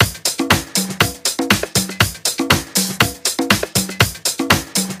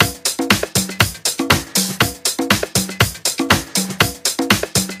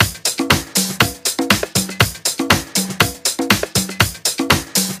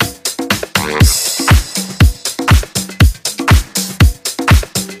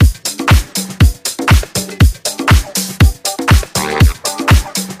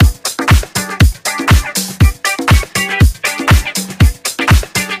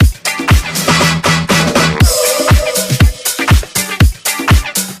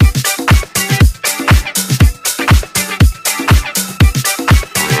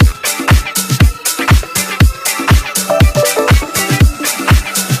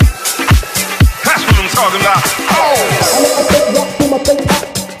talking about. I let my tape rock to my tape pop.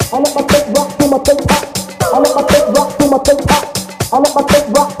 I let my tape rock to my tape pop. I let my tape rock to my tape pop. I let my tape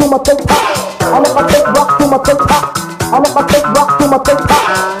rock to my tape pop. I let my tape rock to my tape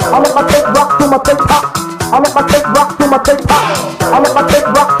pop. I let my tape rock to my tape pop. I let my tape rock to my tape pop. I let my tape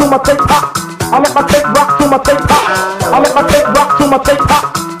rock to my tape pop. I let my tape rock to my tape pop. I let my tape rock to my tape pop.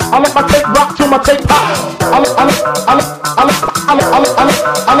 I let my tape rock to my tape pop.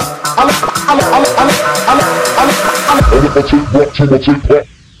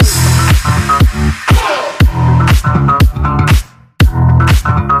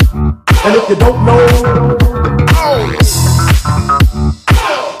 And if you don't know,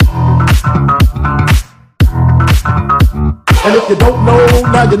 and if you don't know,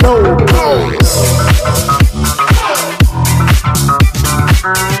 now you know.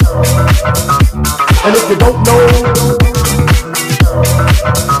 And if you don't know,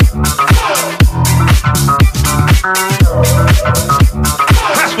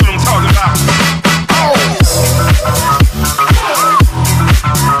 that's what I'm talking about.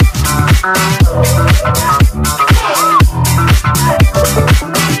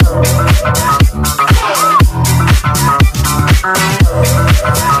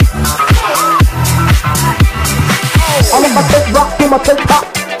 I let my tape rock to my tape pop.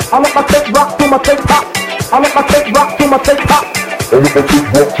 I let my tape rock to my tape pop. I let my tape rock to my tape pop. I let my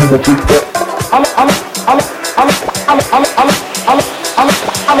tape rock to my tape pop.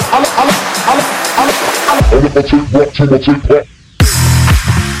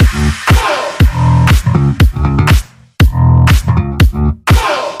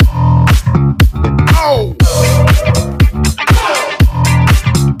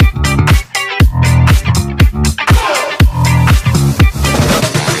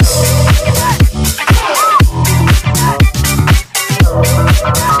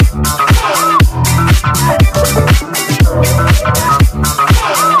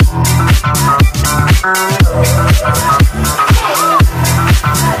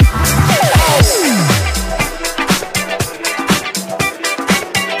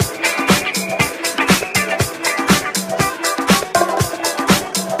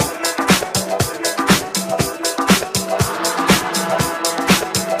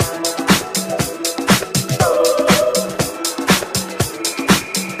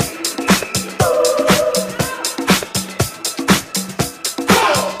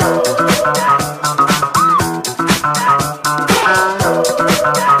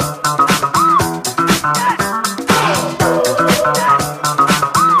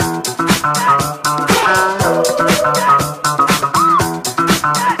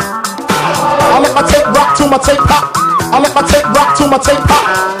 tape pop. I let my tape rock to my tape pop. I let my tape rock to my tape pop.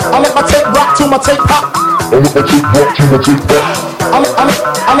 I let my tape rock to my tape pop.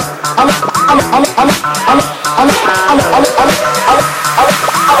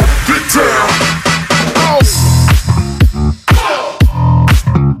 Get down.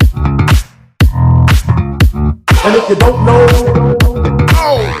 And if you don't know,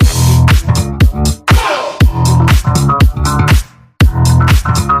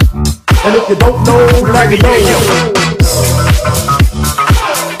 and if you don't know, now you know.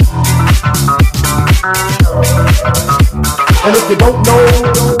 And if you don't know,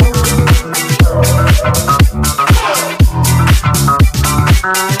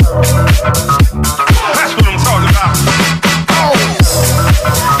 that's what I'm talking about.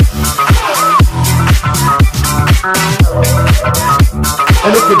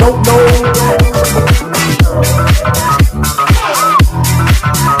 and if you don't know,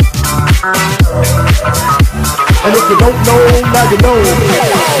 and if you don't know, now you know.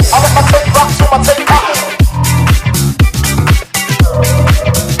 I let my tape rock to my tape pop.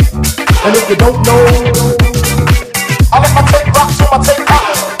 And if you don't know, I let my tape rock to my tape pop.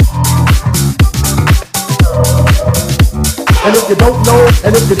 And if you don't know,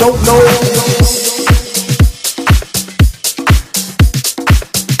 and if you don't know.